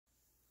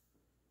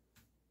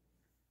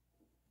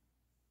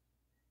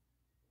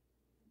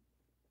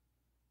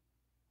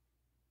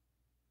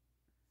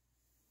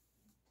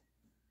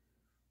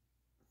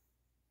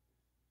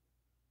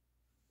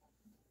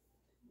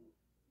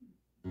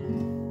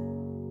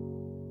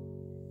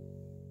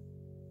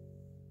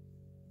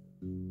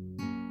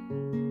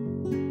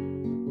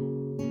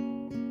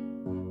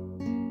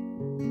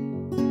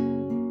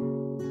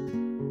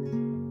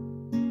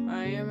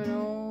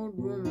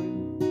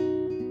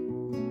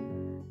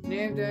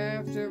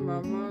after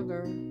my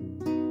mother.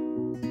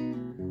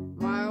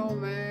 My old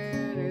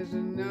man is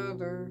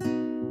another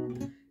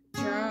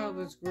child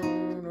that's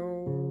grown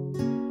old.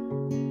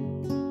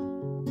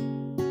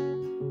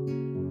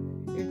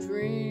 Your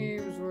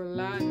dreams were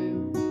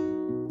lightning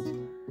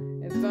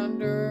and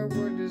thunder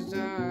were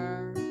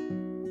desire.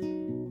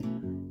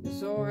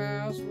 This old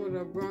house would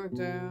have burnt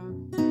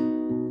down a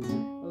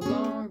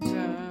long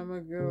time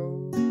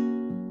ago.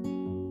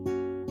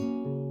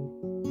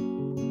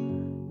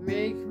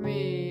 Make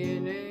me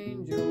an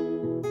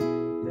angel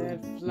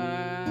that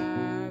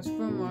flies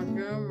from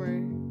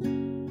Montgomery.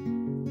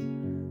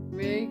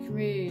 Make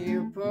me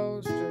a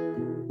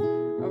poster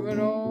of an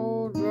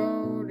old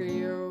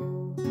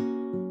rodeo.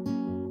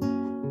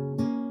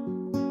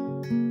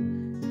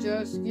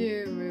 Just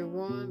give me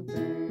one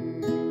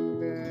thing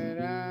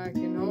that I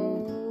can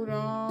hold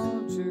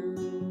on to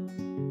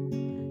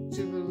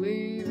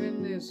believe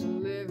in this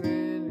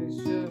living is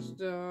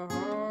just a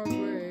hard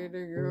way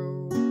to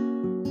go.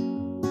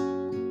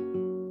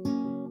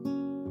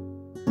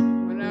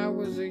 When I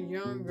was a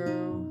young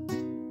girl,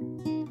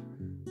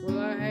 well,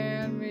 I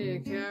had me a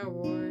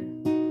cowboy.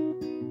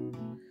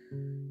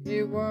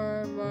 He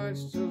weren't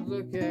much to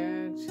look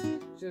at,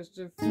 just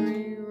a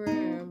free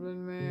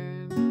rambling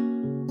man.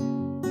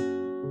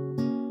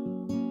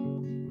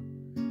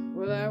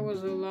 Well, that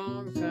was a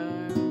long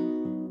time.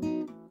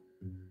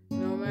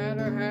 No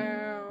matter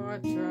how I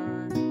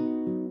try,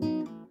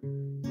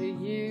 the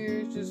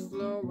years just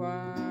flow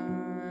by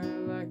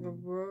like a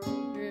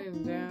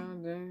broken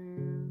down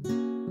dam.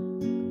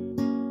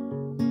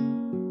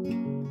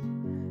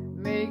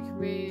 Make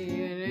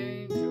me an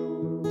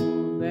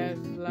angel that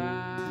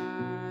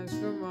flies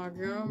from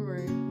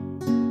Montgomery.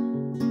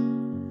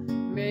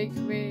 Make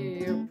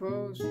me a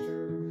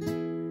poster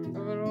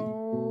of an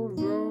old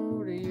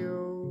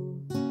rodeo.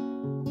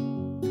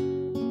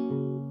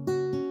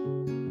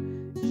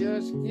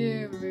 Just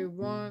give me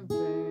one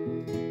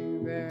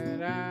thing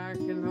that I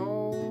can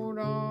hold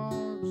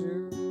on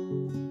to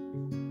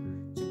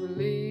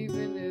believe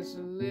in this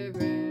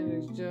living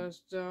is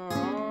just a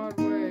hard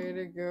way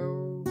to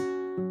go.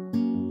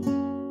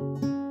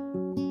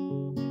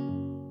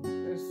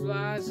 There's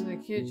flies in the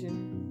kitchen,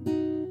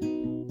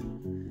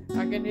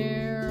 I can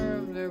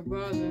hear them, they're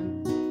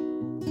buzzing,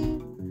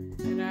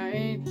 and I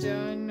ain't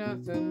done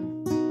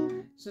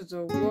nothing since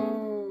I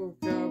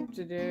woke up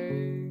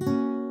today.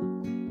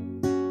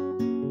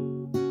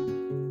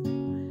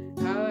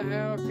 How the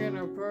hell can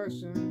a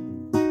person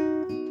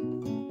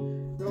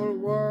go to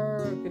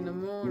work in the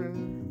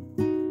morning,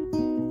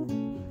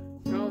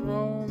 come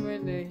home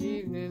in the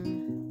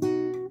evening,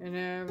 and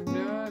have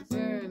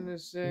nothing to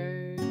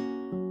say?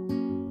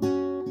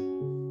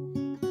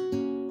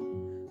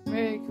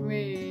 Make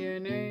me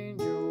an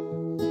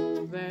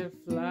angel that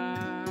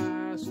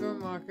flies from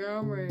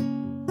Montgomery.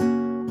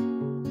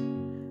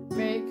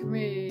 Make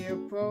me a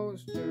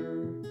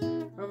poster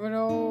of an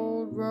old